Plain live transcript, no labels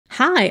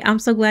Hi, I'm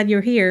so glad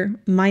you're here.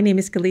 My name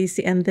is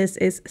Khaleesi and this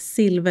is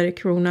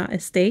Silverkrona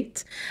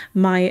estate,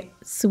 my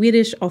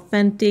Swedish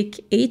authentic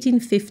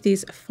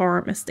 1850s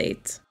farm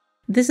estate.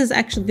 This is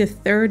actually the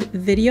third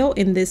video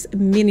in this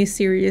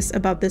mini-series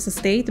about this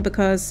estate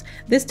because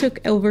this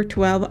took over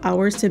 12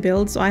 hours to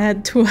build, so I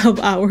had 12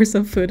 hours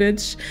of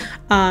footage.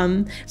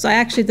 So I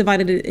actually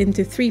divided it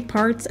into 3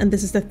 parts and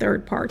this is the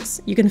third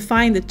part. You can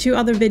find the 2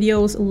 other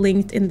videos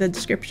linked in the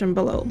description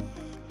below.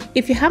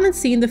 If you haven't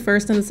seen the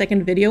first and the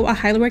second video, I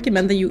highly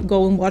recommend that you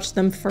go and watch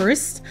them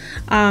first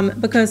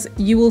because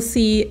you will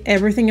see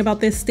everything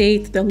about this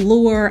estate, the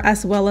lore,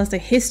 as well as the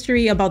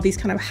history about these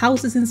kind of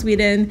houses in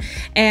Sweden.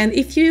 And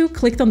if you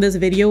clicked on this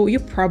video, you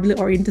probably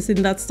are interested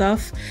in that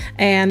stuff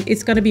and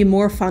it's going to be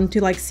more fun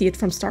to like see it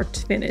from start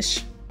to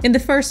finish. In the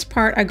first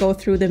part, I go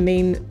through the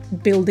main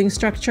building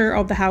structure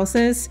of the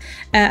houses,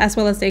 as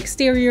well as the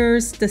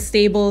exteriors, the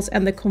stables,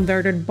 and the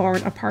converted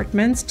barn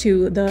apartments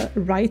to the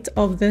right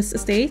of this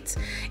estate.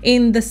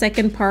 In the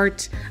second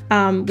part,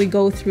 we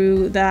go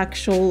through the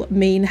actual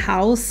main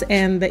house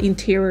and the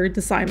interior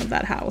design of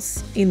that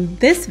house. In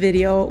this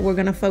video, we're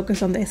gonna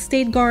focus on the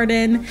estate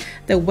garden,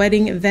 the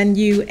wedding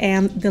venue,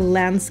 and the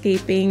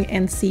landscaping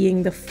and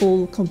seeing the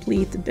full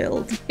complete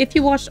build. If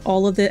you watched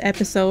all of the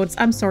episodes,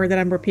 I'm sorry that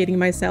I'm repeating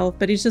myself,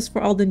 but it's just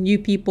for all the new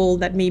people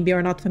that maybe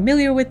are not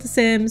familiar with The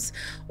Sims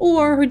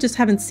or who just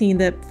haven't seen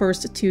the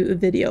first 2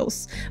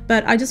 videos.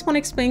 But I just want to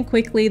explain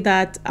quickly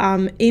that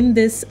in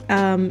this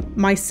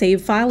my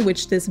save file,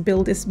 which this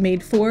build is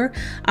made for,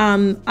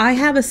 I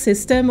have a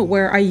system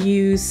where I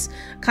use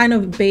kind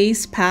of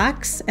base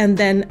packs and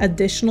then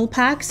additional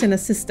packs in a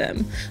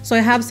system. So I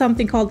have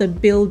something called the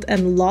build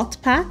and lot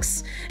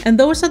packs, and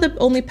those are the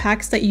only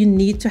packs that you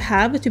need to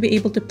have to be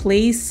able to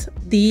place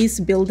these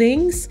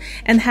buildings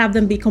and have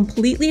them be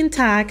completely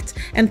intact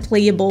and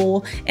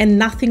playable and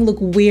nothing look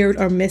weird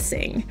or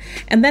missing.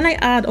 And then I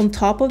add on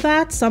top of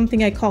that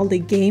something I call the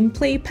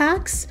gameplay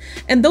packs,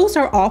 and those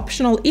are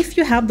optional. If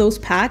you have those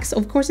packs,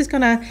 of course it's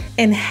gonna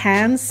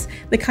enhance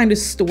the kind of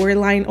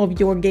storyline of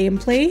your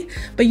gameplay,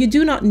 but you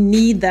do not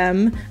need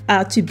them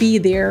to be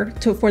there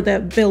for the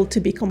build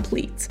to be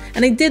complete.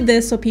 And I did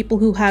this so people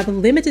who have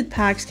limited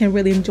packs can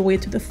really enjoy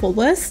it to the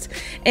fullest,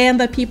 and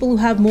that people who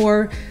have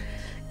more,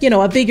 you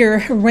know, a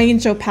bigger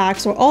range of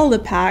packs or all the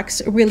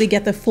packs really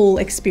get the full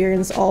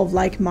experience of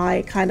like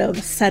my kind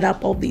of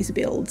setup of these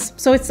builds.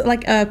 So it's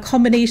like a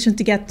combination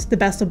to get the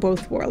best of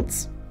both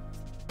worlds.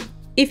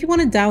 If you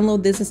want to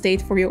download this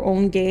estate for your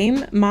own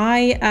game,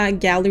 my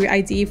gallery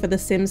ID for the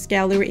Sims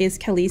gallery is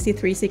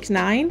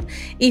KhaleesiStreams.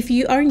 If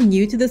you are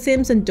new to the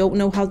Sims and don't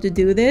know how to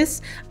do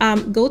this,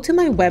 go to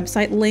my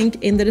website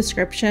link in the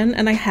description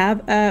and I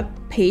have a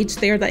page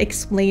there that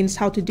explains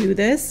how to do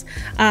this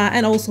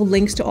and also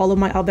links to all of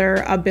my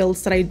other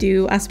builds that I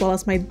do, as well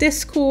as my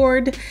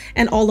Discord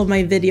and all of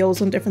my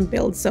videos on different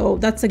builds. So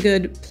that's a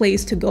good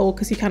place to go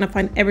because you kind of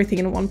find everything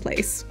in one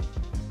place.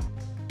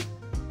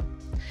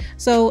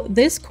 So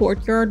this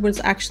courtyard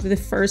was actually the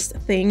first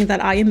thing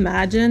that I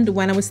imagined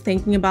when I was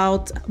thinking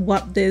about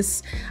what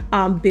this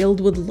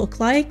build would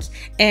look like.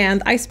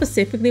 And I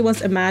specifically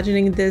was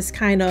imagining this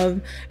kind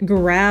of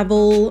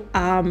gravel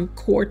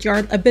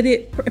courtyard, a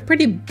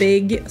pretty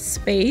big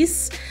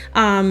space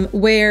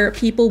where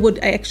people would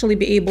actually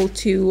be able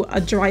to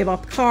drive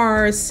up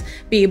cars,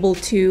 be able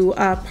to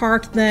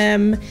park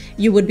them.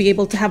 You would be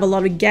able to have a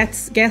lot of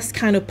guests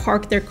kind of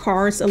park their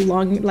cars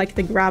along like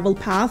the gravel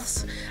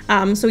paths.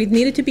 So it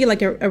needed to be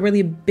like a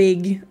really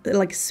big,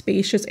 like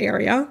spacious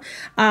area.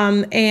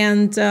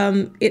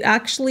 It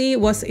actually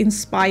was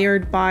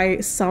inspired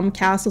by some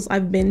castles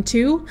I've been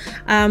to,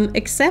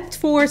 except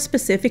for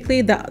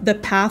specifically the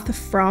path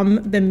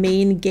from the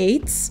main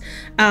gates.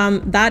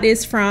 That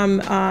is from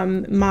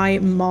my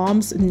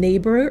mom's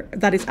neighbor.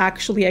 That is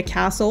actually a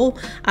castle.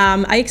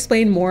 I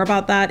explained more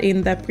about that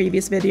in the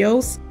previous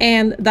videos.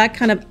 And that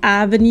kind of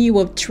avenue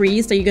of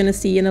trees that you're gonna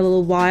see in a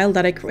little while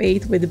that I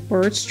create with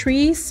birch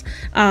trees.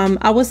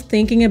 I was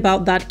thinking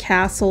about that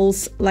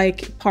castle's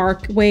like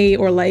parkway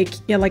or like,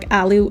 yeah, like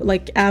alley,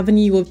 like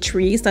avenue of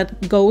trees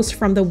that goes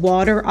from the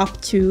water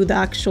up to the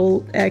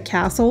actual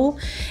castle.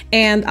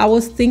 And I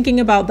was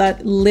thinking about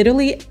that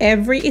literally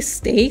every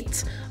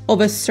estate of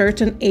a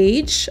certain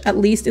age, at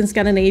least in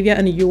Scandinavia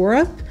and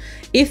Europe,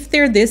 if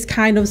they're this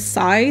kind of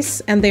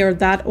size and they are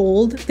that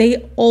old, they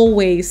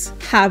always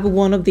have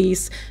one of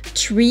these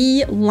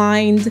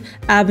tree-lined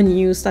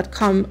avenues that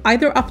come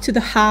either up to the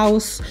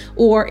house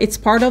or it's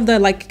part of the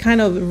like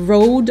kind of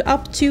road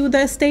up to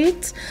the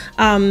estate.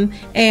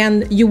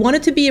 And you want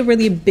it to be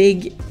really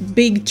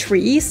big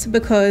trees,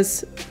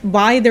 because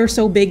why they're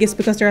so big is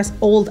because they're as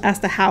old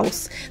as the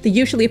house. They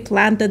usually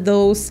planted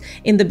those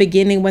in the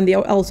beginning when they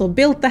also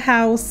built the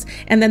house,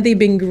 and then they've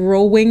been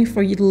growing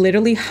for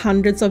literally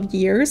hundreds of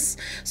years.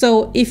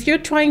 So if you're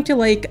trying to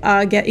like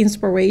get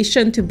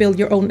inspiration to build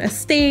your own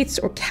estates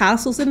or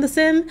castles in the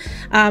sim,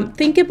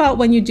 think about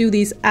when you do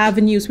these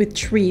avenues with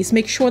trees,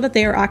 make sure that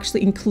they are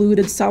actually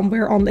included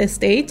somewhere on the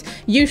estate.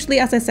 Usually,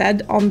 as I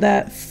said, on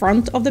the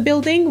front of the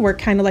building where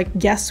kind of like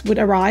guests would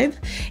arrive,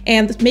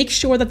 and make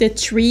sure that the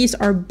trees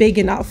are big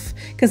enough,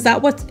 because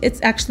it's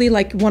actually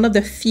like one of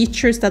the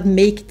features that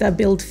make the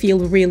build feel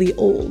really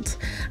old.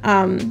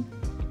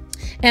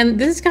 And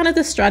this is kind of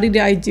the strategy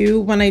I do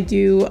when I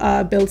do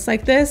builds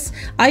like this.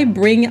 I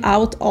bring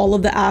out all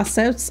of the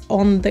assets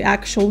on the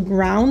actual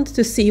ground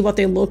to see what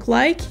they look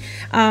like,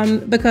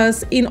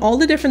 because in all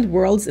the different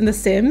worlds in The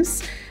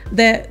Sims,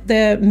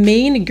 the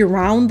main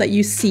ground that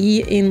you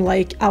see in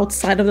like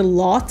outside of the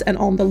lot and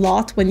on the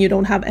lot when you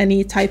don't have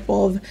any type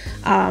of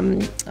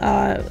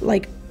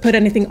like put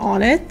anything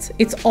on it,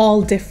 it's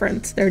all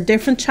different. There are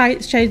different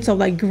shades of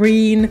like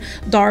green,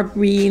 dark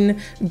green,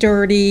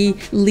 dirty,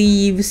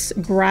 leaves,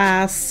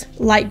 grass,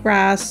 light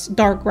grass,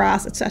 dark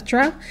grass,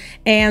 etc.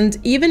 And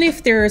even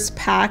if there's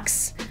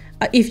packs,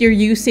 if you're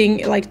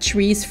using like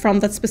trees from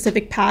that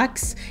specific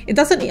packs, it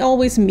doesn't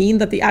always mean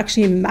that they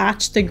actually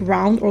match the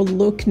ground or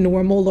look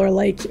normal or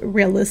like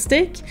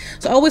realistic.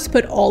 So I always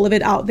put all of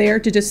it out there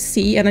to just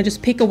see, and I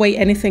just pick away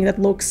anything that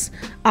looks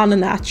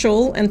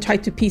unnatural and try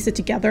to piece it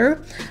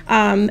together,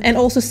 and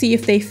also see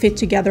if they fit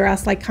together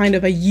as like kind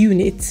of a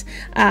unit.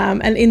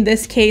 And in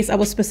this case, I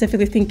was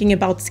specifically thinking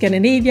about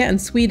Scandinavia and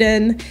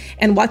Sweden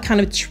and what kind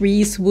of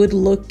trees would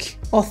look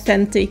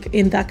authentic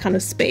in that kind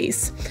of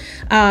space.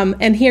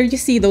 And here you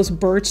see those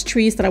birch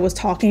trees that I was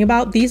talking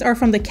about. These are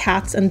from the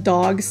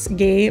Cats&Dogs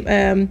game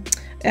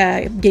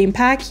game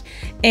pack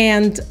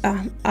and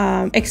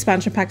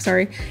expansion pack,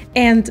 sorry.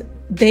 And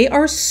they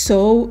are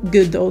so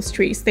good, those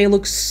trees. They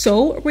look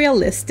so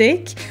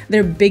realistic.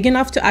 They're big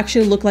enough to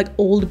actually look like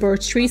old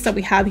birch trees that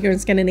we have here in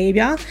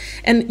Scandinavia.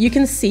 And you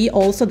can see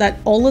also that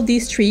all of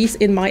these trees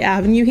in my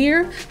avenue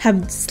here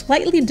have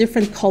slightly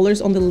different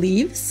colors on the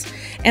leaves.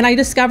 And I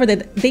discovered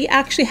that they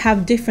actually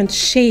have different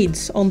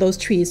shades on those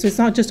trees. So it's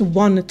not just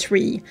one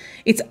tree,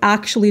 it's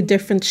actually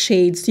different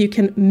shades. So you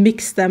can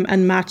mix them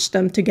and match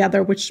them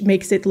together, which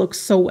makes it look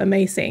so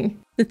amazing.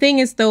 The thing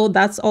is though,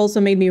 that's also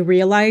made me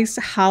realize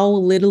how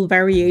little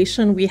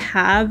variation we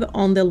have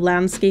on the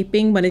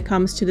landscaping when it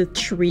comes to the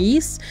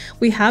trees.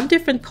 We have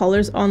different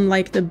colors on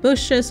like the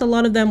bushes, a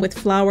lot of them with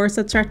flowers,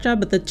 etc.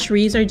 But the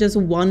trees are just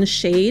one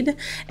shade,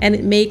 and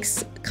it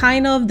makes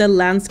kind of the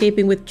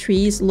landscaping with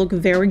trees look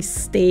very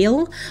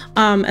stale,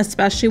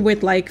 especially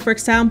with like, for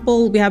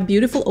example, we have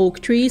beautiful oak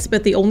trees,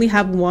 but they only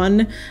have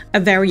a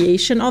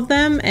variation of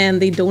them,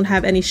 and they don't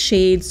have any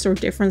shades or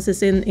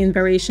differences in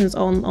variations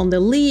on the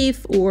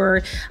leaf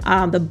or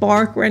the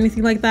bark or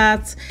anything like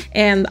that.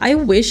 And I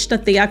wish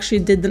that they actually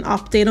did an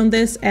update on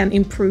this and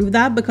improve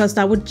that, because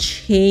that would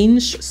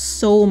change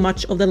so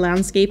much of the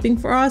landscaping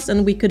for us,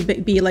 and we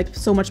could be like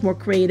so much more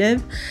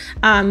creative.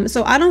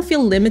 So I don't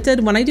feel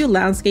limited when I do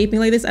landscaping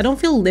like this. I don't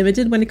feel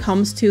limited when it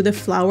comes to the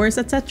flowers,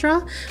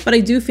 etc. But I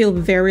do feel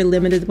very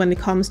limited when it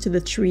comes to the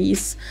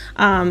trees.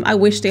 I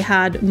wish they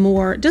had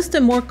more, just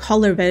a more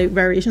color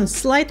variation,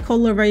 slight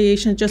color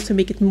variation, just to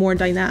make it more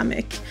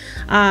dynamic.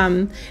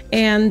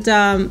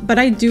 But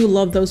I do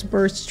love those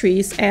birch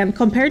trees, and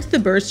compared to the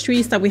birch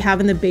trees that we have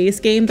in the base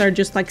game, they're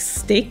just like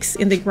sticks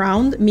in the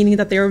ground, meaning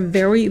that they're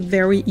very,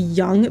 very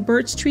young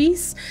birch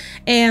trees.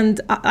 And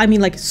I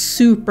mean like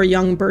super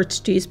young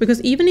birch trees, because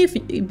even if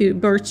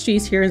birch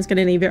trees here in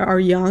Scandinavia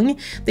are young,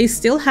 they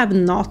still have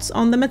knots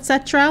on them,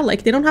 etc.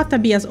 Like they don't have to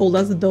be as old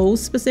as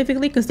those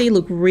specifically, because they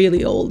look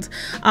really old,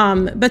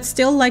 but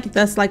still like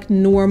that's like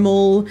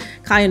normal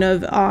kind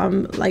of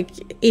like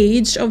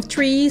age of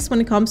trees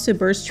when it comes to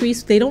birch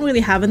trees. They don't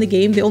really have in the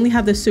game. They only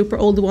have the super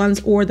old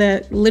ones or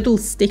the little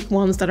stick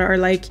ones that are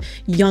like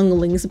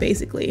younglings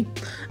basically.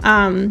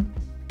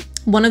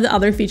 One of the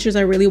other features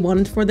I really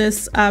wanted for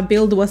this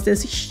build was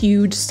this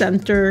huge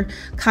center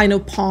kind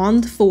of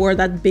pond for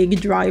that big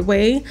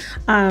driveway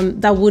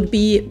that would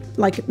be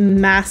like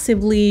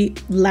massively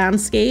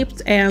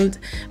landscaped. And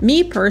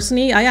me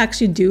personally, I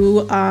actually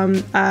do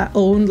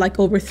own like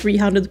over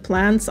 300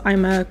 plants.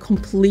 I'm a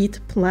complete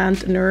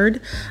plant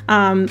nerd.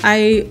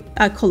 I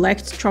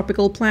collect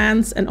tropical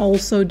plants and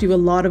also do a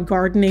lot of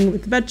gardening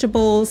with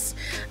vegetables.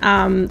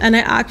 And I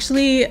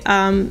actually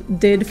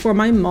did for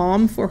my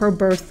mom for her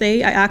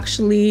birthday, I actually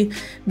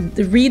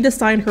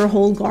redesigned her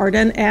whole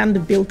garden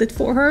and built it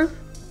for her.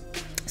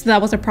 So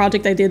that was a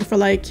project I did for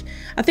like,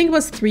 I think it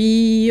was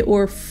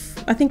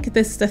I think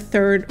this is the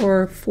 3rd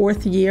or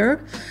 4th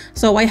year.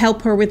 So I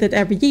help her with it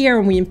every year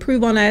and we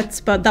improve on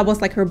it. But that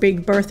was like her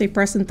big birthday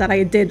present that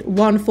I did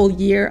 1 full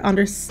year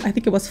under, I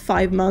think it was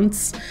 5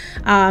 months.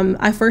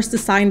 I first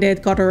designed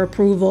it, got her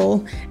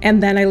approval,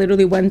 and then I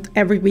literally went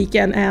every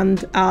weekend and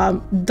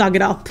dug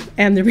it up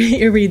and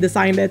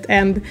redesigned it.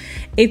 And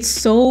it's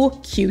so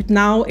cute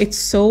now. It's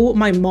so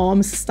my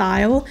mom's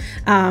style.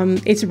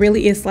 It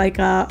really is like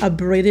a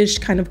British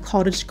kind of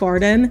cottage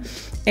garden.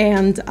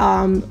 And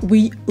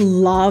we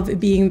love love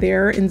being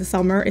there in the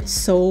summer. It's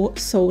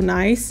so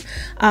nice.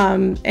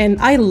 And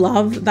I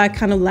love that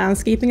kind of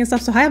landscaping and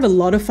stuff. So I have a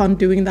lot of fun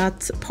doing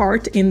that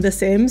part in The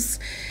Sims.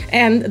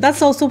 And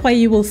that's also why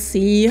you will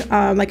see,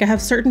 like I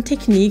have certain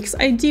techniques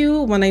I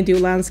do when I do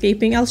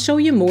landscaping. I'll show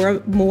you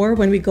more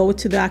when we go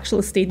to the actual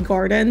estate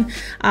garden.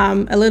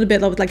 A little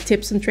bit of like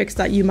tips and tricks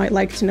that you might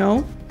like to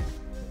know.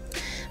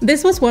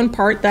 This was one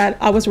part that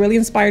I was really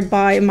inspired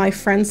by my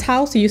friend's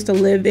house who used to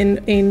live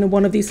in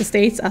one of these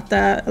estates at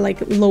the like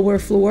lower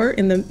floor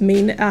in the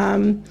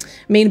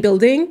main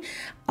building.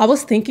 I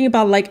was thinking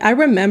about, like, I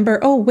remember,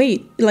 oh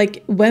wait,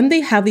 like when they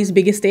have these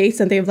big estates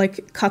and they've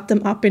like cut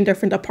them up in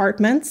different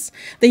apartments,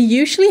 they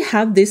usually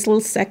have this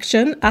little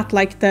section at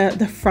like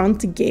the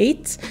front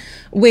gate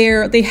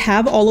where they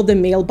have all of the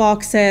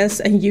mailboxes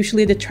and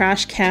usually the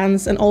trash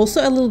cans, and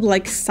also a little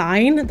like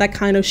sign that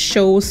kind of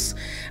shows,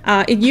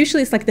 it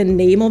usually is like the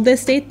name of the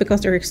estate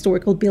because they're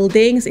historical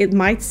buildings. It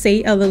might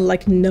say a little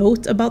like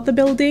note about the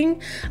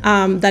building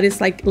that is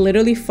like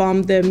literally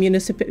from the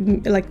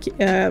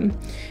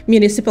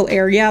municipal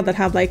area that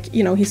have like,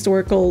 you know,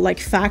 historical like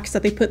facts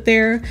that they put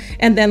there,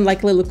 and then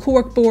like little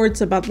cork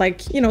boards about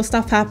like, you know,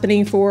 stuff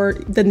happening for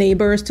the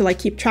neighbors to like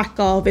keep track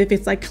of, if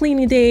it's like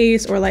cleaning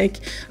days or like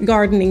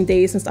gardening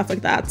days and stuff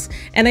like that.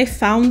 And I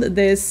found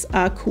this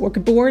cork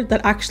board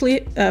that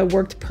actually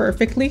worked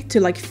perfectly to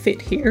like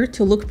fit here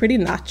to look pretty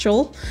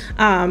natural,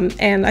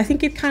 and I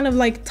think it kind of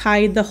like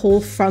tied the whole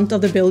front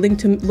of the building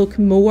to look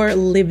more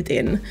lived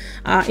in,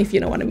 if you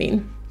know what I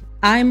mean.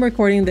 I'm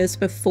recording this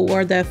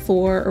before the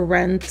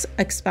ForRent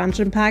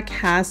expansion pack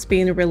has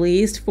been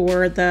released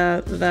for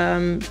the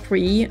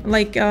pre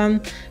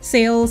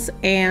sales,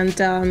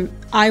 and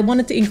I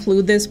wanted to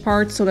include this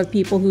part so that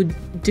people who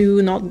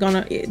they're not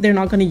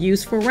gonna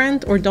use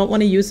ForRent or don't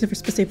want to use it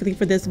specifically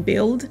for this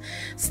build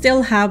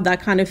still have that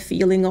kind of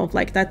feeling of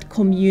like that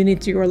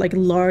community or like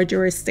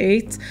larger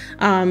estate,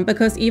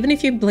 because even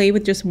if you play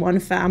with just one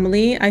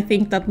family, I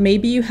think that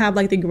maybe you have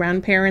like the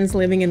grandparents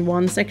living in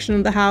one section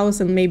of the house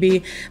and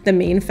maybe the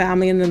main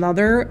family in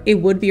another,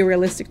 it would be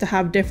realistic to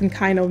have different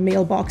kind of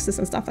mailboxes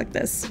and stuff like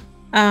this.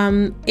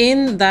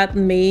 In that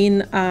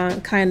main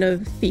kind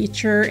of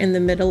feature in the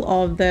middle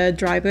of the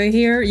driveway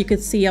here, you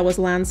could see I was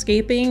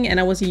landscaping and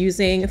I was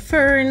using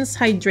ferns,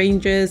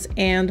 hydrangeas,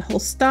 and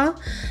hosta.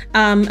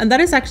 And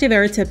that is actually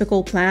very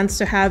typical plants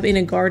to have in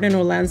a garden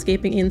or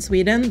landscaping in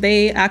Sweden.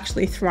 They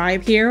actually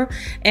thrive here,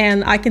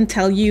 and I can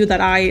tell you that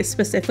I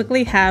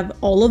specifically have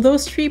all of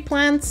those tree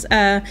plants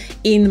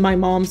in my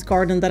mom's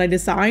garden that I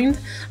designed.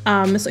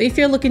 So if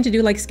you're looking to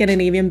do like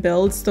Scandinavian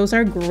builds, those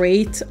are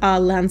great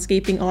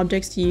landscaping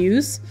objects to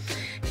use.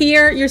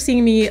 Here you're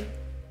seeing me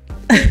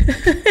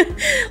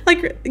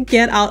like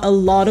get out a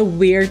lot of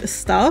weird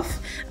stuff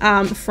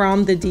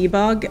from the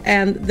debug,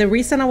 and the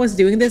reason I was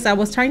doing this, I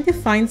was trying to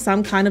find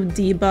some kind of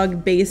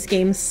debug base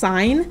game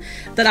sign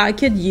that I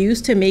could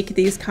use to make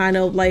these kind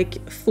of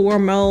like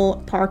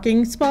formal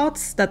parking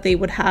spots that they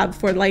would have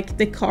for like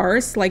the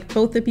cars, like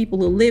both the people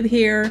who live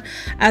here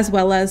as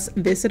well as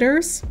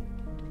visitors.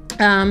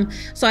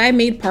 So I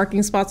made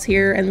parking spots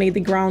here and made the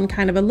ground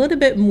kind of a little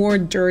bit more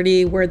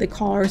dirty where the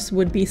cars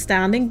would be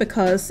standing,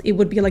 because it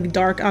would be like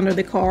dark under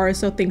the car,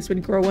 so things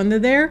would grow under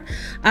there.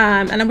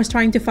 And I was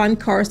trying to find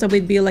cars that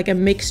would be like a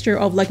mixture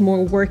of like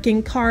more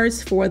working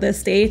cars for the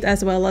estate,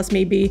 as well as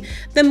maybe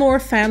the more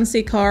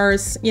fancy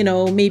cars, you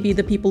know, maybe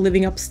the people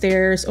living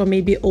upstairs, or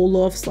maybe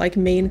Olof's like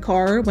main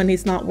car when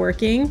he's not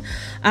working.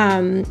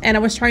 And I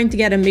was trying to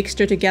get a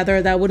mixture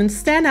together that wouldn't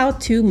stand out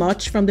too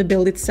much from the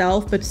build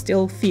itself, but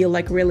still feel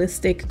like realistic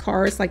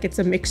cars, like it's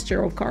a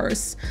mixture of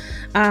cars.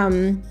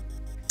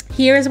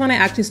 Here is when I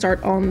actually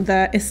start on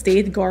the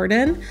estate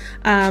garden.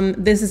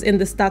 This is in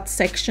that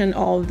section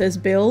of this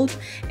build,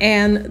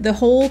 and the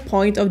whole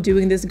point of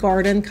doing this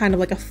garden, kind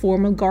of like a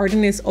formal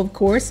garden, is, of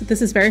course,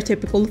 this is very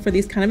typical for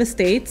these kind of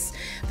estates.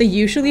 They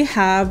usually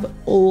have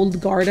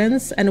old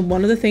gardens, and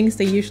one of the things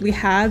they usually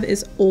have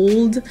is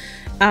old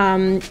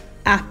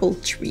apple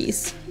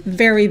trees.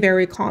 Very,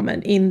 very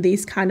common in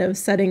these kind of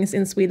settings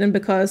in Sweden,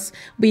 because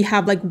we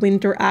have like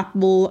winter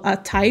apple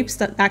types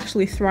that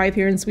actually thrive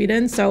here in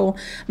Sweden. So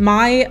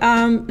my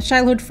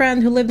childhood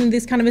friend who lived in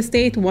this kind of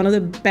estate, one of the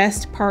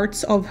best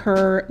parts of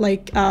her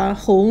like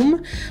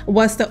home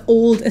was the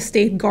old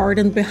estate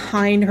garden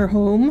behind her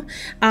home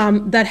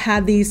that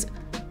had these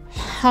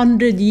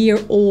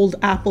 100-year-old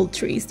apple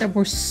trees that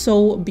were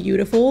so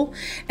beautiful.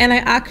 And I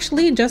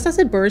actually, just as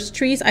a birch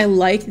trees, I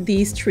like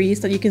these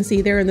trees that you can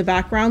see there in the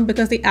background,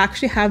 because they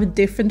actually have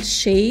different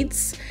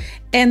shades,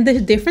 and the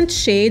different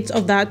shades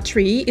of that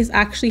tree is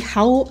actually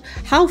how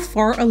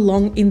far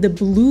along in the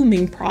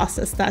blooming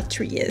process that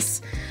tree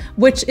is,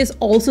 which is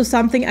also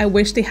something I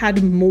wish they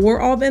had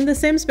more of in The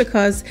Sims,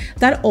 because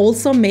that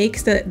also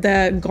makes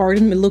the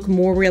garden look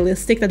more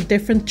realistic, that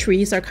different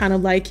trees are kind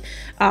of like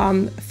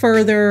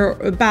further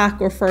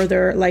back or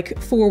further like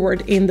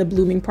forward in the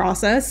blooming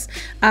process.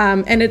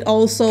 And it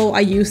also, I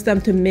use them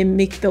to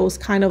mimic those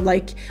kind of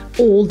like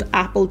old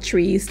apple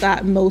trees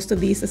that most of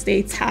these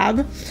estates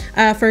have.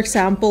 For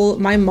example,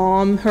 my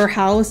mom, her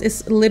house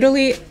is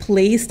literally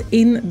placed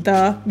in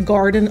the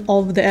garden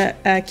of the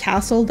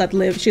castle that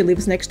she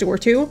lives next door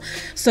to.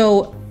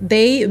 So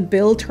they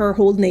built her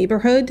whole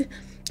neighborhood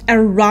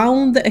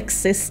around the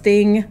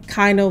existing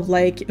kind of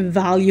like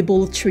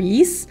valuable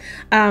trees.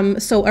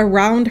 So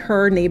around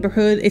her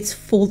neighborhood, it's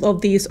full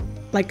of these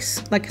like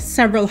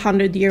several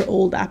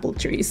 100-year-old apple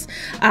trees,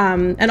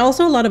 and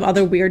also a lot of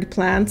other weird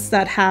plants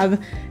that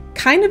have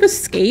kind of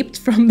escaped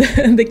from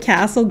the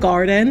castle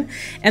garden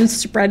and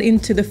spread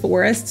into the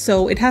forest.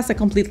 So it has a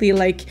completely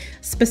like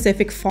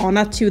specific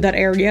fauna to that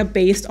area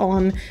based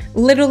on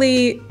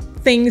literally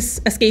things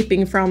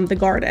escaping from the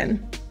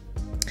garden.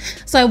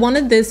 So I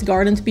wanted this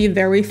garden to be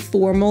very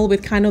formal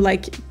with kind of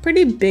like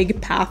pretty big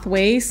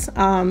pathways,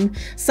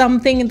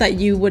 something that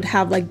you would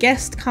have like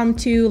guests come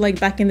to, like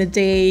back in the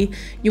day.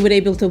 You would be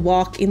able to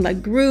walk in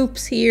like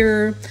groups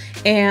here,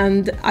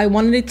 and I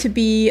wanted it to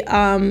be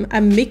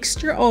a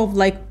mixture of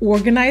like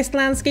organized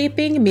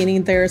landscaping,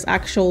 meaning there's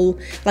actual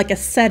like a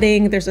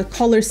setting, there's a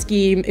color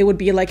scheme. It would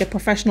be like a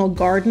professional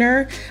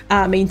gardener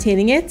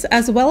maintaining it,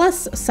 as well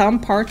as some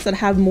parts that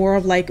have more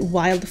of like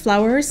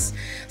wildflowers,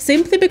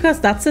 simply because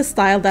that's a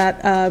style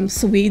that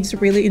Swedes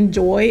really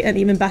enjoy. And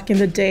even back in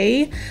the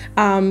day,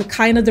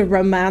 kind of the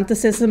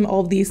romanticism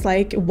of these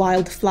like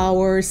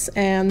wildflowers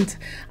and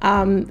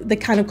the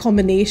kind of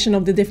combination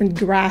of the different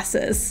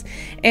grasses.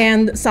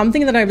 And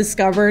something that I've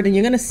discovered, and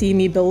you're gonna see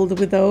me build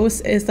with those,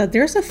 is that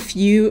there's a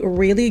few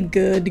really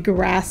good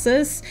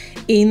grasses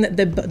in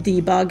the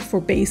debug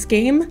for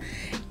BaseGame,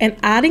 and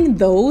adding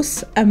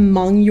those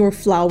among your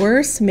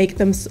flowers make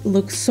them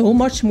look so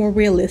much more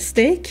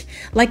realistic.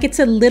 Like it's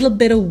a little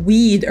bit of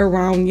weed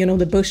around, you know,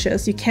 the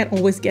bushes. You can't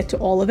always get to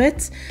all of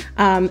it.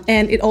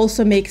 And it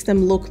also makes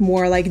them look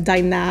more like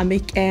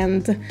dynamic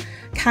and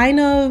kind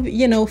of,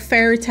 you know,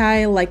 fairy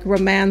tale, like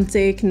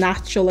romantic,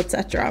 natural,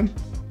 etc.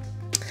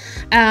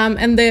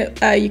 And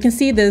you can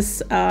see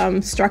this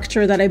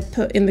structure that I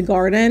put in the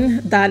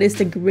garden. That is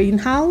the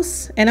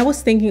greenhouse. And I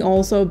was thinking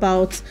also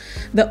about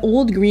the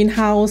old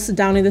greenhouse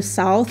down in the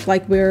south,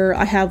 like where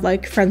I have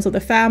like friends of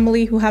the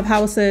family who have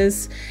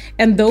houses.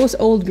 And those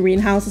old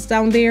greenhouses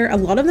down there, a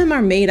lot of them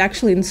are made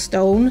actually in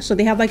stone. So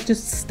they have like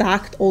just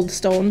stacked old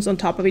stones on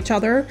top of each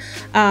other,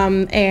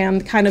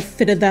 and kind of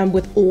fitted them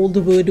with old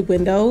wood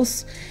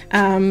windows.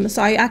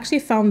 So I actually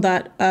found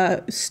that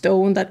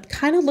stone that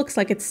kind of looks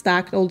like it's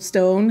stacked old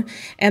stone.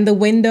 And the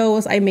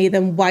windows, I made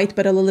them white,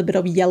 but a little bit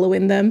of yellow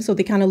in them. So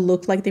they kind of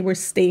look like they were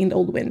stained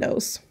old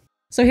windows.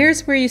 So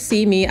here's where you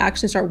see me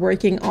actually start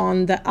working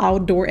on the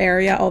outdoor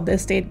area of the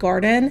estate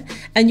garden.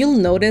 And you'll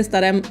notice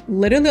that I'm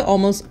literally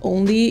almost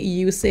only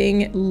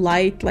using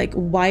light, like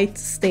white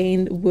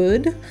stained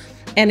wood.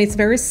 And it's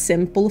very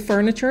simple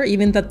furniture,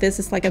 even that this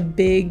is like a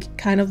big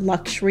kind of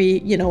luxury,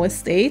 you know,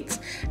 estate.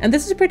 And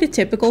this is pretty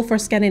typical for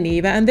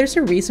Scandinavia, and there's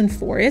a reason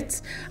for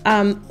it.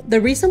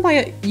 The reason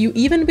why you,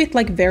 even with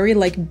like very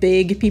like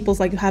big people's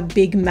like have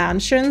big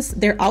mansions,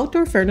 their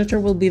outdoor furniture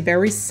will be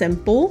very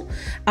simple.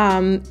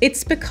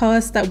 It's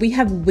because that we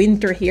have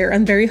winter here,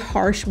 and very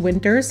harsh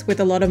winters with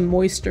a lot of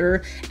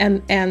moisture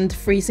and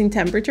freezing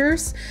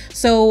temperatures.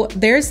 So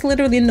there's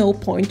literally no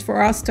point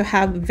for us to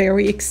have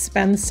very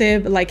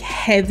expensive, like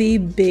heavy,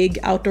 big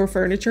outdoor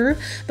furniture,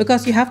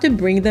 because you have to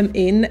bring them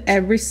in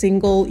every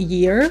single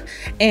year,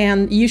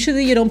 and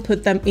usually you don't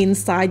put them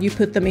inside, you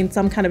put them in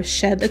some kind of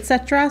shed,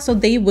 etc. So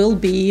they will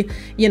be,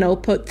 you know,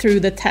 put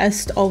through the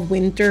test of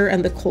winter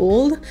and the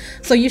cold.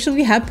 So usually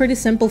we have pretty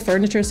simple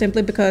furniture,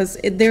 simply because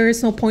there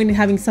is no point in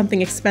having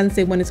something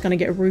expensive when it's going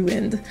to get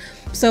ruined.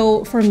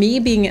 So for me,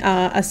 being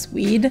a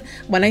Swede,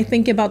 when I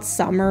think about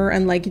summer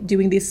and like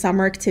doing these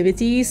summer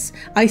activities,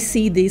 I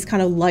see these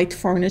kind of light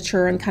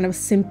furniture and kind of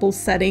simple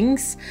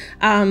settings.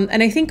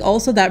 And I think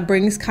also that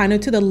brings kind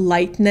of to the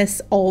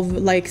lightness of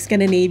like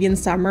Scandinavian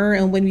summer.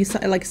 And when we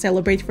like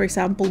celebrate, for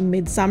example,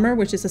 midsummer,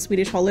 which is a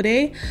Swedish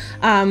holiday,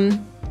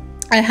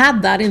 I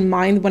had that in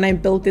mind when I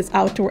built this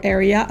outdoor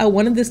area. I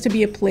wanted this to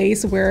be a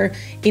place where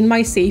in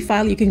my save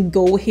file, you can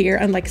go here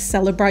and like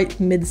celebrate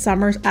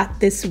midsummer at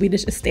this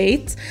Swedish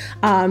estate.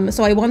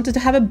 So I wanted to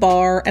have a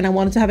bar, and I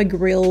wanted to have a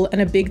grill and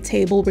a big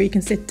table where you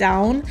can sit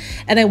down.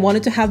 And I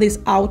wanted to have this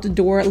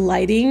outdoor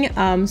lighting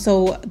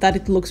so that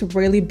it looks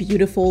really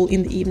beautiful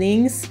in the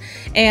evenings.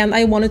 And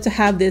I wanted to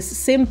have this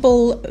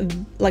simple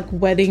like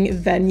wedding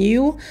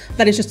venue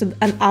that is just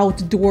an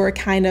outdoor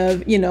kind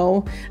of, you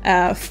know,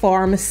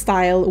 farm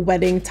style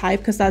wedding type,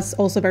 because that's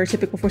also very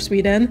typical for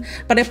Sweden.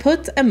 But I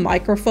put a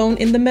microphone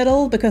in the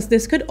middle because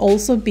this could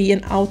also be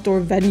an outdoor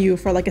venue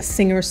for like a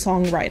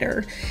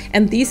singer-songwriter.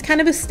 And these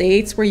kind of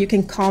estates where you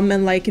can come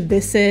and like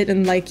visit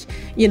and like,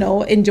 you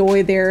know,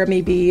 enjoy their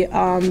maybe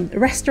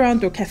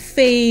restaurant or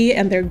cafe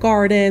and their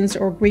gardens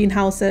or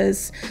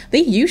greenhouses,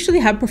 they usually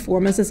have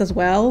performances as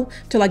well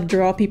to like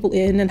draw people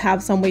in and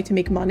have some way to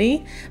make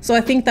money. So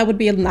I think that would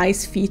be a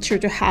nice feature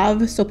to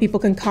have, so people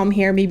can come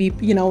here. Maybe,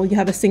 you know, you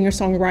have a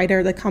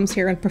singer-songwriter that comes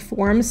here and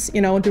performs,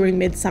 you know, during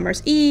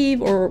Midsummer's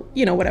Eve, or,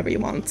 you know, whatever you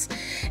want.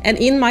 And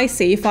in my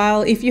save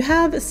file, if you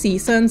have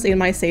seasons in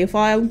my save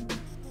file,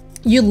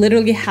 you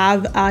literally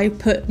have, I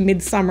put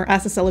midsummer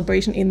as a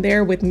celebration in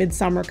there with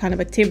midsummer kind of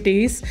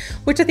activities,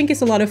 which I think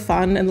is a lot of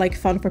fun and like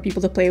fun for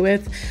people to play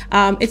with.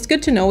 It's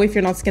good to know if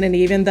you're not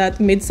Scandinavian that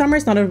midsummer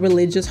is not a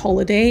religious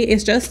holiday.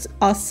 It's just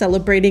us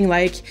celebrating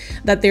like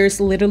that there's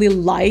literally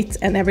light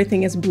and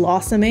everything is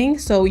blossoming.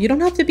 So you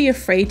don't have to be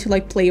afraid to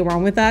like play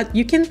around with that.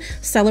 You can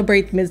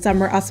celebrate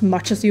midsummer as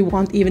much as you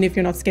want, even if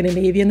you're not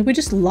Scandinavian. We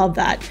just love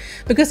that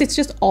because it's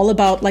just all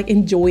about like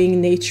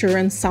enjoying nature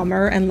and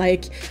summer and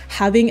like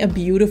having a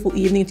beautiful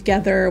evening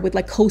together with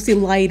like cozy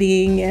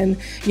lighting and,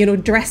 you know,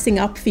 dressing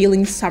up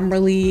feeling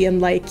summerly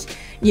and like,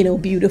 you know,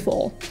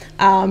 beautiful.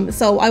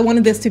 So I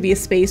wanted this to be a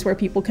space where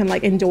people can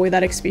like enjoy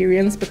that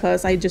experience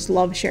because I just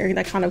love sharing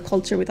that kind of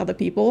culture with other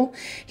people.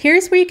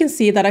 Here's where you can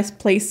see that I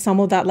placed some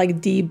of that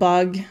like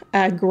debug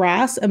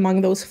grass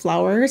among those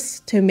flowers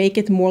to make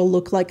it more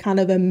look like kind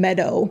of a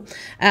meadow.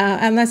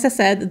 And as I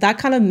said, that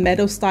kind of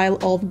meadow style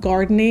of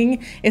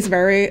gardening is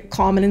very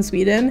common in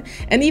Sweden,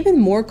 and even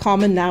more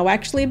common now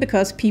actually,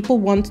 because people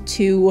want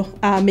to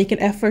make an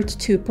effort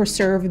to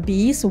preserve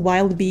bees,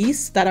 wild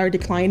bees that are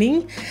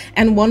declining.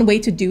 And one way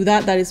to do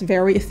that is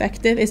very effective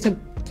is to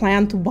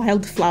plant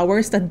wild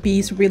flowers that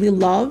bees really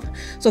love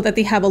so that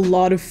they have a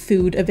lot of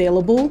food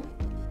available.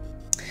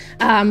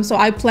 So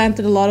I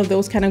planted a lot of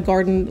those kind of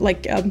garden,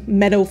 like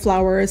meadow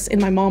flowers in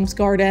my mom's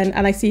garden,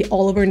 and I see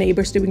all of our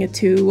neighbors doing it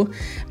too.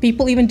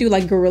 People even do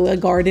like guerrilla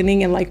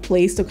gardening and like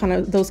place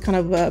those kind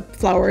of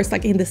flowers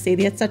like in the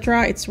city,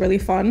 etc. It's really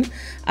fun.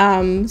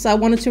 So I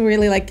wanted to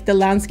really like the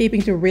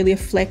landscaping to really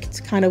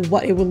reflect kind of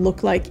what it would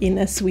look like in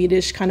a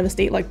Swedish kind of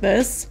estate like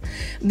this.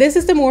 This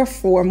is the more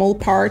formal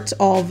part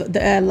of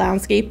the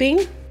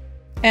landscaping.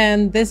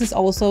 And this is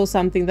also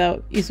something that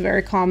is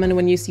very common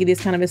when you see these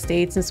kind of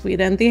estates in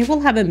Sweden. They will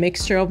have a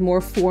mixture of more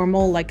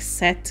formal like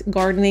set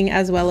gardening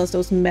as well as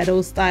those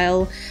meadow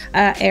style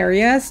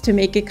areas to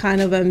make it kind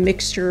of a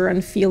mixture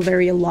and feel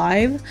very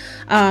alive.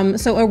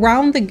 So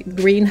around the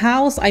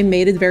greenhouse, I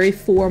made it very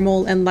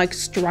formal and like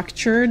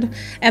structured.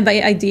 And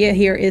the idea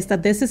here is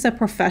that this is a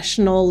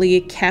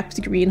professionally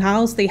kept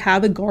greenhouse. They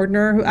have a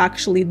gardener who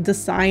actually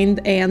designed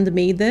and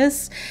made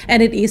this.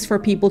 And it is for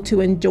people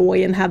to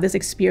enjoy and have this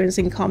experience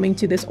in coming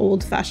to this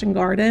old-fashioned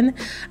garden.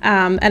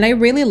 And I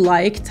really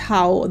liked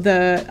how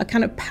the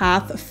kind of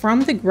path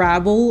from the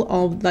gravel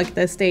of like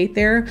the estate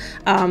there,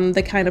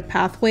 the kind of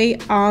pathway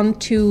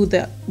onto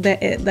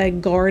the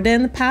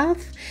garden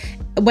path.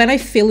 When I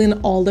fill in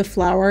all the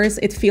flowers,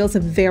 it feels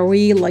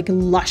very like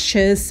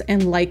luscious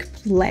and like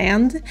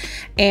planned.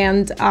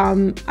 And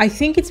I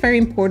think it's very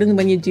important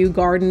when you do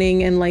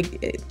gardening and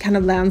like kind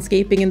of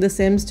landscaping in The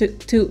Sims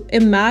to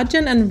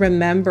imagine and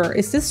remember,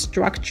 is this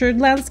structured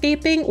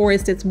landscaping or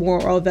is it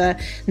more of a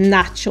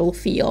natural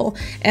feel?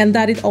 And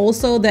that it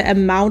also the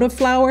amount of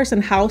flowers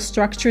and how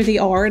structured they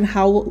are and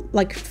how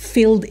like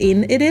filled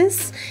in it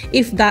is,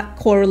 if that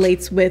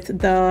correlates with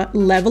the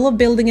level of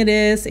building it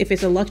is, if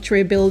it's a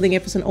luxury building,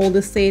 if it's an old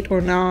estate or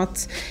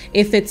not,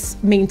 if it's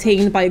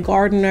maintained by a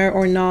gardener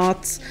or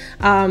not,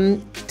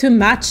 to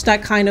match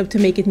that kind of, to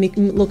make it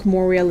look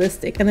more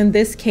realistic. And in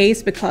this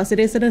case, because it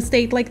is an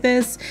estate like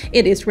this,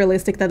 it is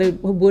realistic that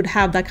it would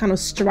have that kind of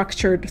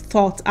structured,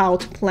 thought out,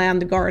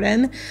 planned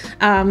garden.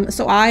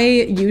 So I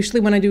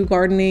usually, when I do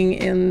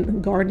gardening,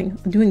 I'm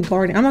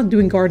not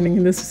doing gardening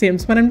in The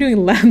Sims, but I'm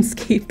doing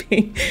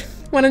landscaping.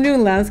 When I'm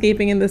doing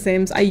landscaping in The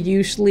Sims, I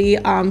usually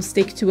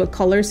stick to a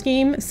color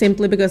scheme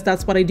simply because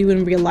that's what I do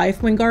in real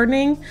life when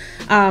gardening.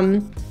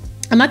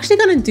 I'm actually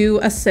gonna do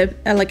a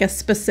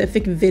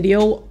specific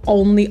video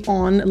only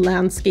on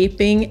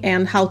landscaping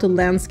and how to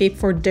landscape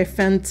for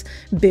different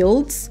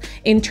builds,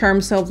 in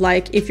terms of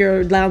like if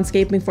you're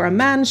landscaping for a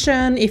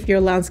mansion, if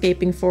you're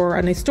landscaping for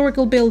an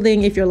historical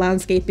building, if you're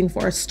landscaping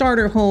for a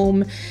starter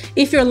home,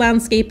 if you're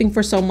landscaping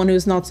for someone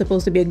who's not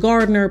supposed to be a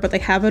gardener but they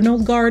have an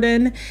old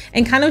garden,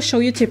 and kind of show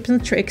you tips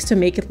and tricks to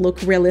make it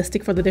look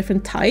realistic for the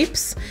different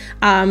types,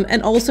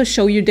 and also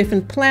show you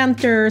different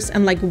planters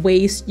and like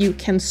ways you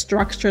can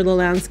structure the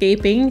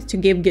landscape to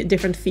give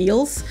different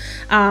feels.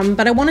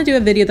 But I want to do a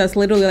video that's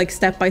literally like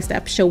step by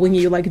step showing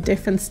you like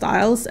different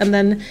styles, and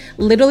then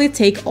literally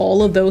take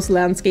all of those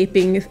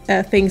landscaping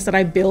things that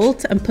I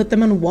built and put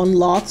them on one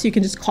lot, so you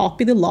can just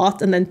copy the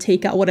lot and then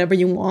take out whatever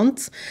you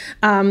want.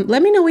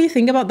 Let me know what you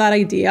think about that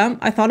idea.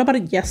 I thought about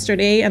it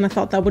yesterday and I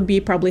thought that would be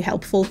probably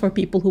helpful for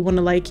people who want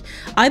to like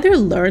either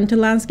learn to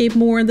landscape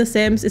more in The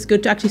Sims. It's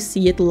good to actually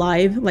see it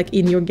live like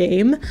in your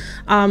game,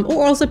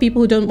 or also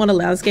people who don't want to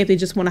landscape, they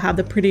just want to have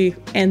the pretty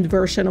end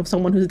version of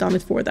someone who's done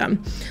it for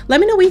them.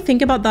 Let me know what you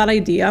think about that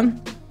idea.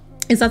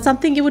 Is that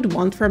something you would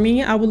want from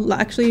me? I will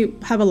actually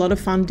have a lot of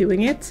fun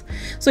doing it.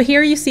 So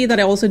here you see that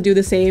I also do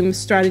the same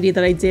strategy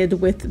that I did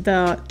with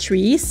the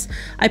trees.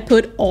 I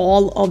put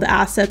all of the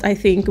assets I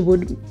think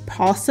would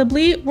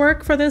possibly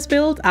work for this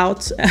build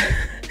out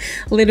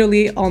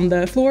literally on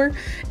the floor.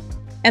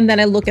 and then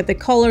I look at the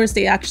colors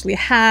they actually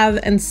have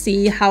and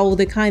see how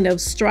the kind of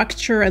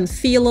structure and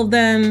feel of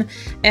them,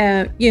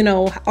 you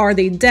know, are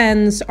they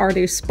dense, are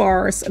they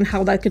sparse, and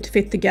how that could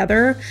fit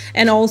together.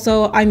 And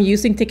also I'm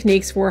using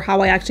techniques for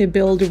how I actually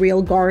build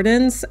real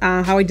gardens,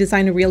 how I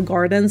design real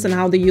gardens, and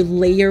how do you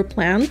layer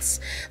plants.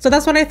 So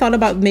that's what I thought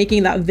about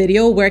making that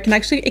video, where I can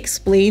actually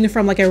explain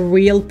from like a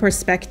real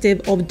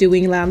perspective of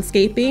doing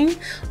landscaping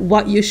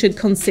what you should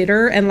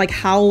consider, and like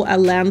how a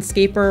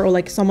landscaper or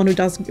like someone who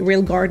does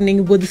real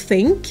gardening would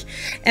think.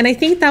 And I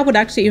think that would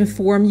actually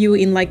inform you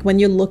in like when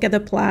you look at the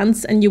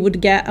plants, and you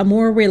would get a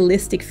more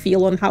realistic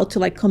feel on how to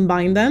like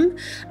combine them,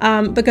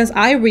 because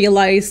I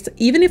realized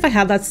even if I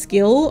had that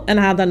skill and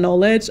I had that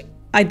knowledge,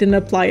 I didn't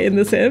apply it in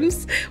The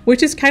Sims,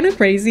 which is kind of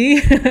crazy.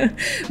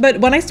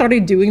 But when I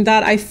started doing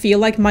that, I feel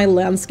like my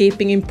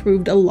landscaping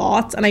improved a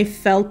lot, and I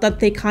felt that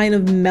they kind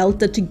of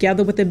melted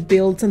together with the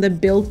builds, and the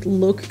build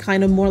look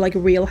kind of more like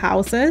real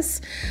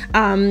houses.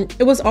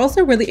 It was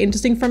also really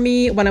interesting for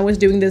me when I was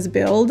doing this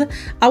build.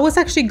 I was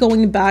actually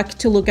going back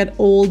to look at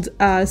old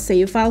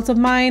save files of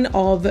mine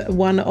of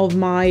one of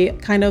my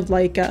kind of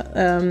like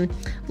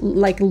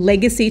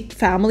legacy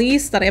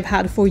families that I've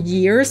had for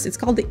years. It's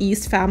called the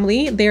East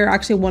family. They're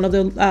actually one of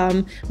the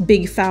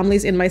big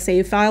families in my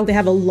save file. They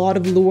have a lot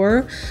of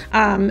lore,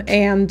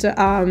 and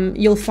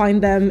you'll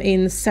find them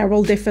in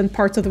several different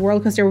parts of the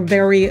world because they're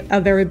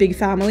a very big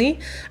family.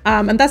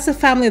 And that's a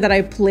family that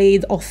I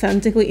played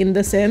authentically in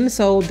The Sims,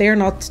 so they're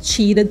not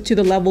cheated to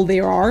the level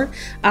they are.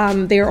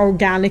 They're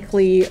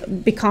organically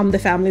become the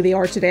family they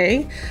are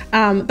today.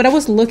 But I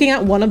was looking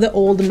at one of the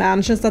old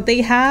mansions that they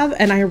have,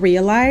 and I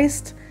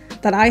realized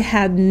that I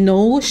had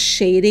no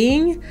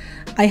shading.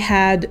 I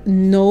had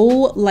no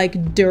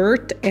like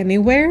dirt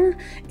anywhere.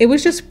 It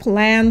was just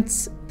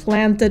plants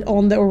planted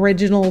on the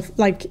original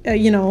like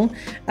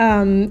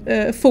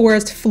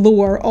forest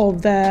floor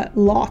of the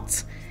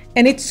lot.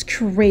 And it's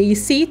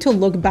crazy to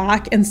look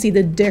back and see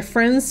the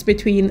difference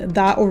between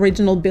that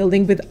original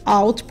building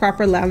without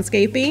proper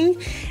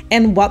landscaping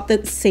and what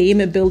the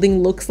same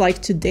building looks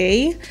like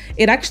today.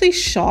 It actually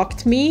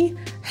shocked me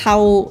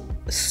how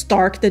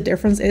stark the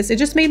difference is. It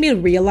just made me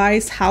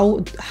realize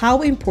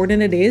how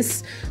important it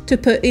is to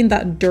put in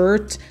that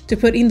dirt, to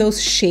put in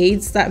those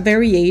shades, that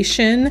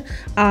variation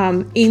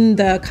in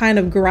the kind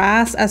of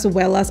grass as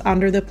well as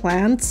under the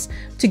plants,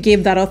 to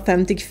give that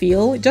authentic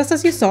feel, just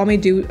as you saw me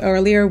do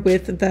earlier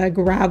with the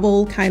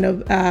gravel kind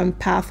of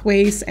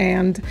pathways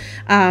and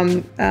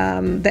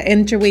the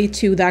entryway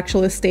to the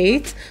actual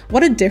estate.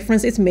 What a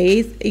difference it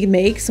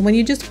makes when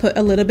you just put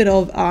a little bit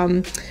of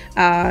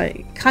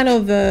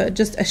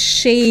just a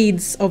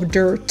shades of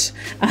dirt,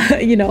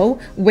 you know,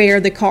 where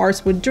the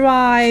cars would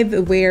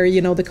drive, where, you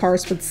know, the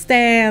cars would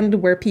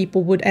stand, where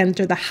people would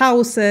enter the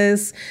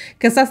houses,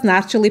 because that's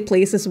naturally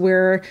places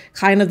where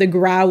kind of the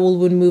gravel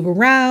would move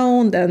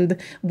around, and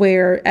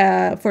where,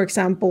 for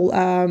example,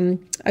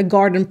 a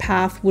garden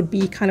path would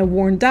be kind of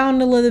worn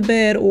down a little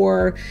bit,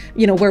 or,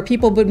 you know, where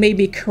people would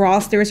maybe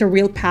cross. There is a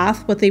real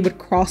path, but they would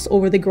cross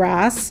over the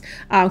grass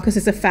because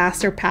it's a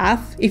faster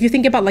path. If you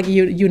think about like a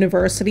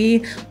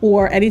university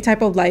or any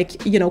type of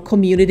like, you know,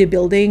 community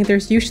building,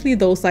 there's usually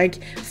those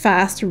like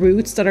fast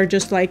routes that are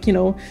just like, you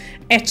know,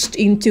 etched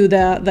into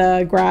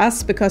the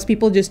grass because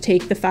people just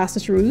take the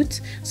fastest route.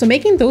 So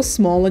making those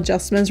small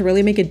adjustments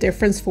really make a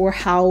difference for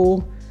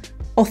how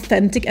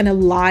authentic and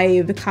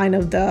alive kind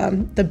of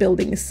the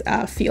buildings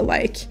feel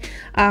like.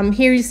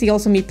 Here you see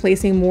also me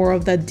placing more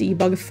of the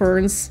debug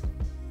ferns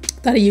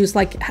that I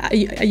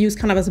use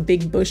kind of as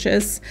big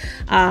bushes,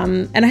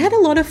 and I had a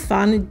lot of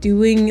fun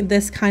doing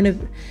this kind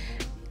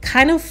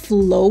of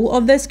flow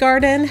of this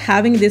garden,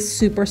 having this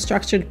super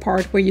structured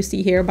part where you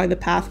see here by the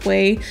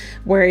pathway,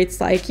 where it's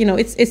like, you know,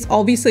 it's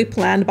obviously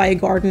planned by a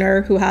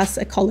gardener who has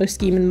a color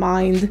scheme in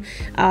mind.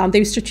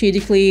 They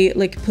strategically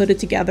like put it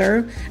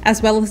together,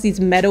 as well as these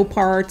meadow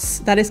parts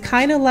that is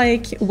kind of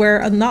like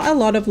where not a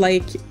lot of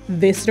like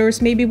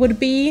visitors maybe would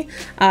be,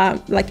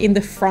 like in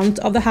the front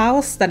of the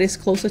house that is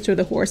closer to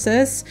the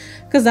horses,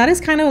 because that is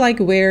kind of like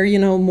where, you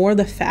know, more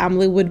the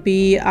family would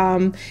be,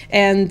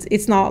 and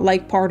it's not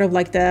like part of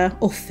like the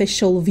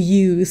official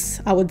views,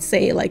 I would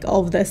say, like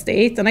of the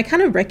estate. And I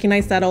kind of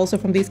recognize that also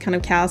from these kind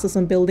of castles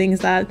and buildings,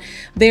 that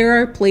there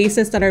are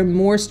places that are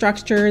more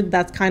structured,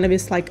 that kind of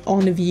is like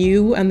on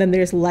view, and then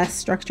there's less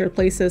structured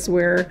places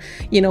where,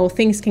 you know,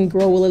 things can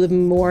grow a little bit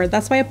more.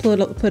 That's why I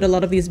put a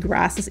lot of these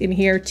grasses in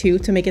here too,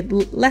 to make it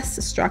less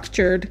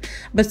structured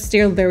but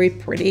still very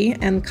pretty,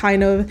 and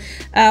kind of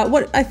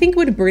what I think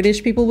what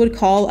British people would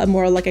call a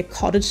more like a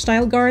cottage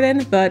style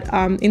garden. But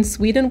in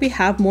Sweden we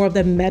have more of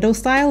the meadow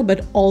style,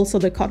 but also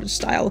the cottage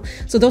style.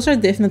 So those are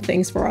different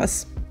things for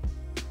us.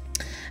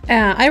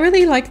 I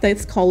really like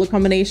this color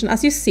combination.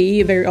 As you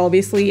see, very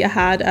obviously I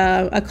had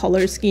a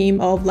color scheme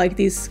of like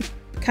these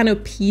kind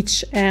of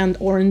peach and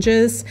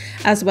oranges,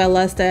 as well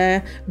as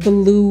the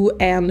blue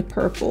and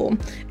purple,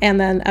 and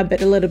then a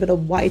little bit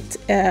of white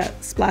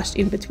splashed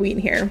in between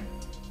here.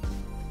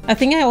 A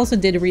thing I also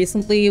did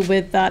recently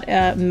with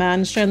that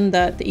mansion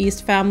that the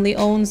East family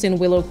owns in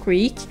Willow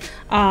Creek,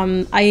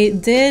 I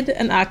did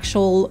an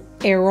actual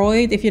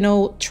aroid. If you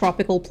know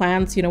tropical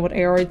plants, you know what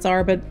aroids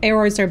are, but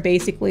aroids are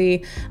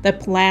basically the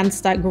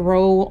plants that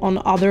grow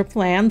on other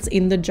plants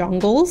in the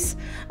jungles,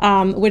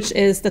 which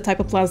is the type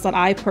of plants that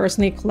I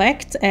personally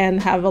collect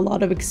and have a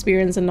lot of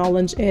experience and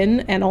knowledge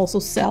in, and also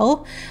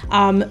sell.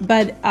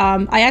 But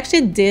I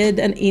actually did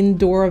an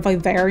indoor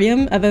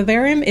vivarium. A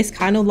vivarium is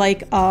kind of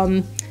like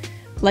a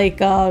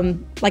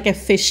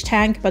fish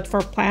tank, but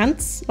for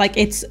plants. Like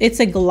it's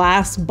a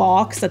glass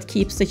box that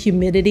keeps the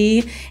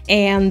humidity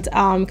and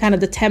kind of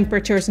the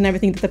temperatures and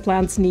everything that the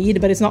plants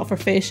need, but it's not for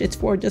fish, it's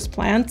for just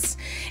plants.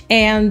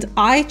 And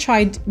I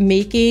tried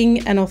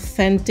making an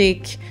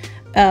authentic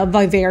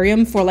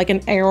vivarium for like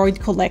an aroid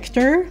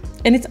collector,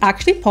 and it's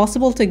actually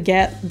possible to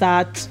get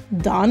that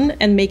done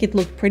and make it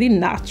look pretty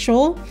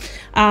natural.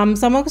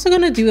 So I'm also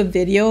going to do a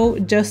video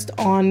just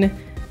on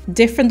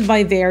different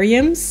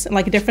vivariums,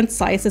 like different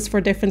sizes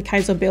for different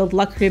kinds of build,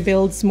 luxury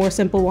builds, more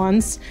simple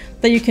ones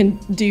that you can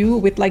do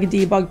with like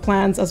debug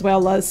plans, as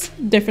well as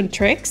different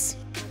tricks.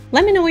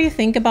 Let me know what you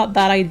think about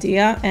that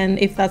idea and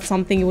if that's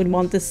something you would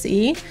want to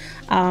see.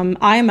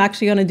 I am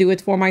actually going to do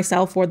it for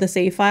myself for the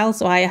save file,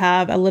 so I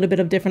have a little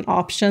bit of different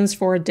options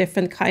for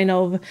different kind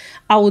of,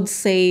 I would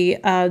say,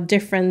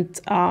 different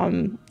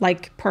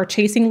like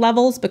purchasing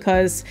levels,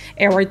 because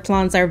aroid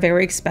plants are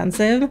very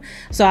expensive.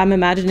 So I'm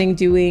imagining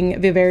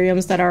doing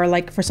vivariums that are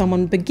like for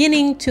someone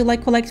beginning to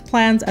like collect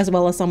plants, as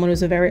well as someone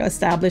who's a very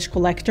established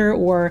collector,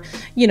 or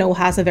you know,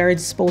 has a very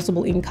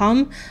disposable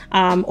income,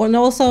 and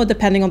also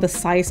depending on the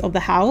size of the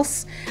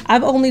house.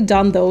 I've only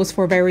done those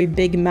for very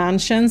big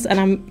mansions, and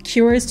I'm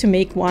curious to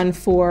make one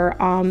for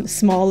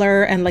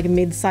smaller and like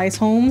mid-size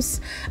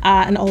homes,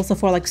 and also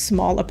for like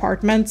small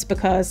apartments,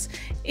 because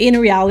in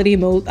reality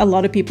a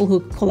lot of people who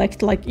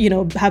collect, like, you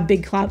know, have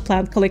big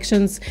plant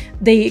collections,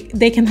 they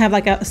can have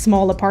like a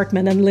small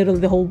apartment and literally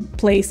the whole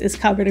place is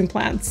covered in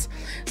plants.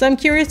 So I'm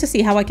curious to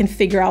see how I can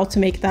figure out to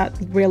make that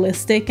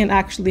realistic and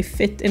actually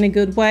fit in a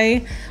good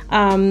way.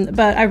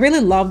 But I really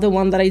love the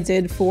one that I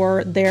did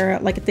for their,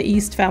 like, the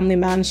East family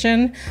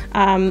mansion.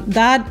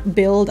 That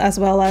build, as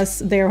well as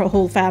their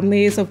whole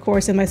family, is of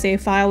course in my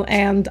save file,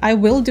 and I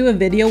will do a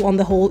video on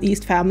the whole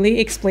East family,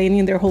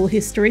 explaining their whole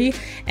history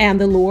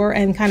and the lore,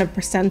 and kind of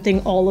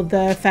presenting all of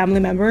the family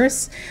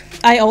members.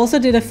 I also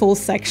did a full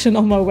section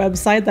on my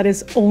website that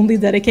is only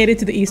dedicated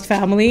to the East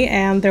family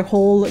and their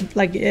whole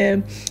like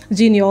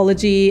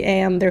genealogy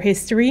and their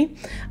history,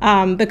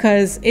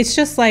 because it's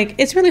just like,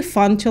 it's really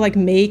fun to like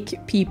make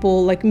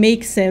people, like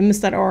make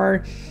sims that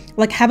are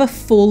like have a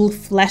full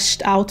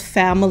fleshed out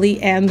family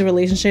and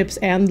relationships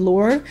and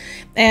lore.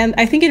 And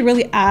I think it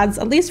really adds,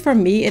 at least for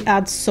me, it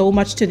adds so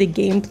much to the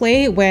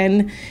gameplay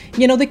when,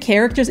 you know, the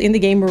characters in the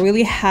game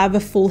really have a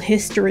full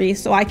history.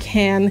 So I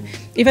can,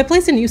 if I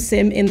place a new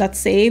sim in that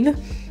save,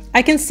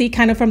 I can see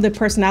kind of from the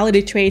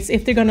personality traits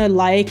if they're gonna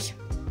like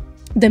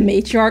the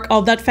matriarch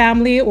of that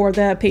family or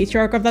the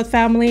patriarch of that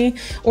family,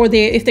 or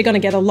if they're gonna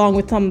get along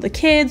with some of the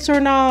kids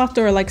or not,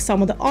 or like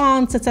some of the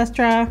aunts,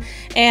 etc.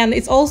 And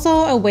it's also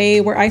a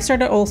way where I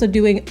started also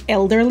doing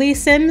elderly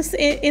sims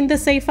in the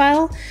save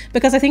file,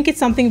 because I think it's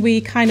something we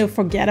kind of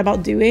forget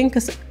about doing,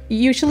 because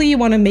usually you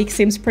want to make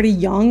sims pretty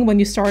young when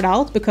you start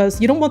out,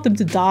 because you don't want them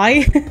to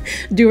die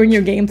during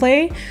your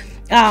gameplay.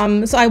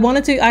 So I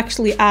wanted to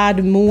actually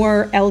add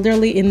more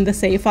elderly in the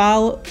save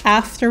file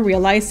after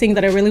realizing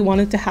that I really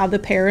wanted to have the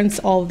parents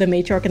of the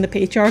matriarch and the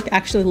patriarch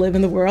actually live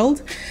in the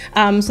world.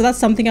 So that's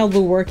something I'll be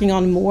working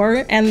on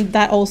more, and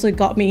that also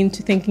got me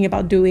into thinking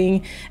about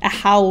doing a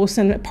house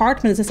and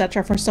apartments,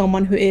 etc. for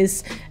someone who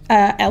is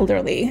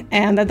elderly.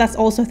 And that's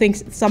also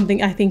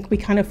something I think we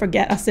kind of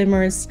forget as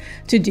simmers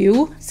to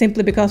do,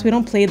 simply because we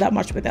don't play that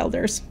much with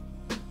elders.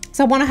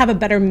 So I want to have a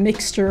better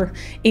mixture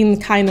in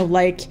kind of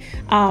like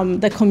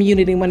the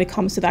community when it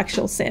comes to the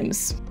actual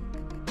sims.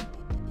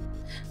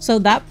 So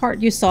that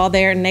part you saw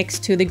there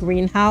next to the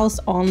greenhouse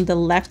on the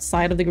left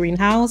side of the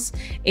greenhouse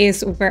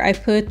is where I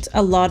put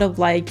a lot of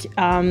like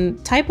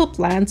type of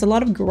plants, a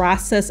lot of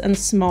grasses and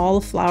small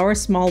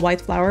flowers, small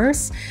white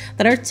flowers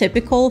that are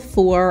typical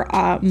for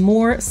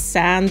more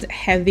sand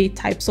heavy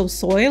types of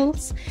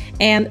soils.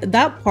 And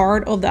that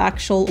part of the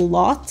actual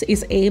lot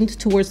is aimed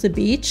towards the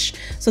beach.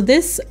 So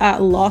this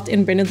lot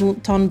in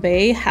Brindleton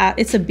Bay,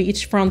 it's a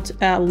beachfront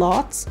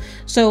lot.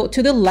 So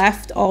to the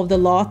left of the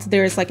lot,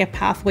 there's like a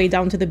pathway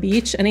down to the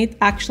beach, and it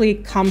actually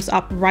comes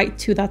up right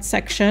to that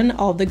section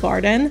of the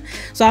garden.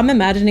 So I'm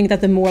imagining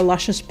that the more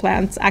luscious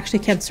plants actually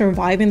can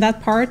survive in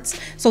that part.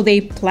 So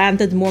they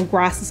planted more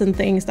grasses and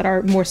things that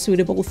are more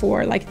suitable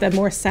for like the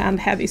more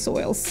sand heavy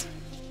soils.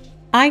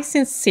 I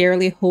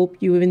sincerely hope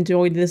you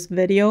enjoyed this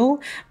video.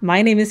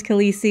 My name is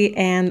Khaleesi,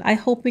 and I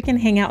hope we can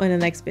hang out in the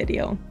next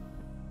video.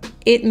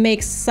 It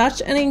makes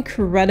such an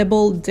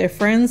incredible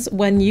difference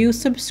when you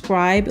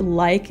subscribe,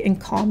 like, and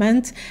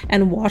comment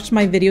and watch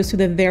my videos to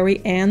the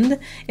very end.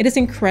 It is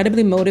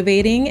incredibly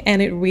motivating,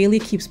 and it really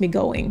keeps me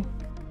going.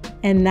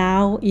 And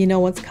now you know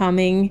what's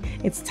coming.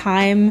 It's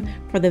time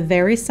for the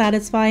very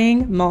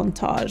satisfying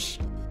montage.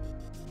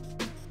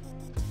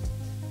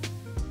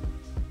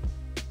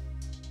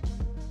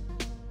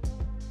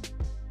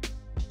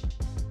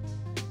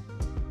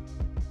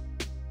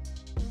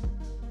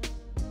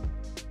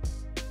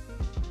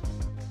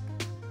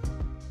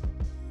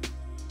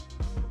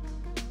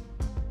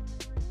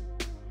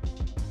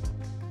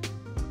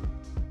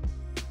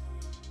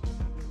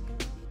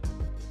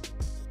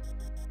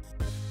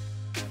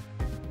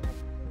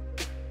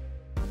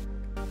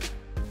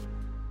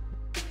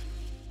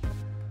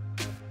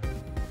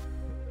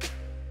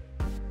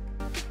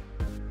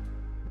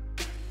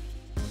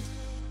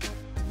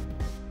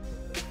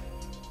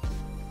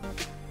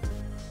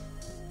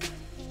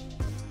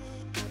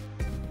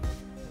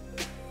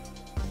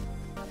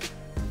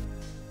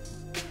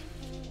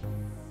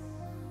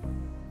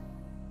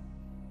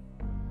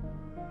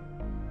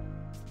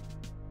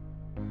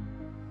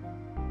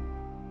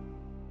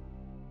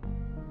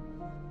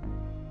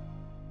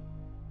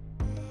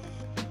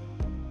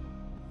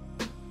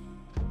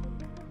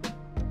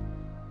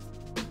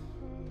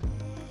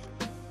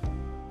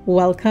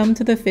 welcome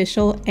to the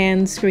official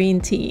end screen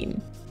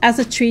team. As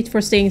a treat for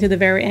staying to the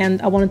very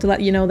end, I wanted to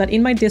let you know that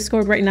in my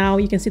Discord right now,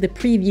 you can see the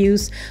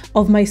previews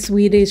of my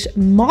Swedish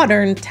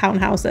modern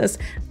townhouses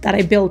that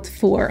I built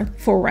for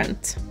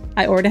ForRent.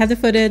 I already have the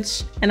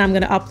footage and I'm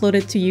gonna upload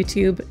it to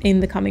YouTube in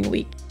the coming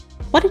week.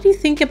 What did you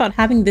think about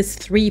having this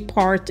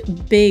 3-part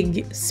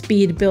big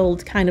speed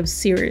build kind of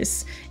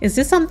series? Is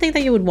this something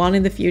that you would want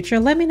in the future?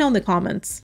 Let me know in the comments.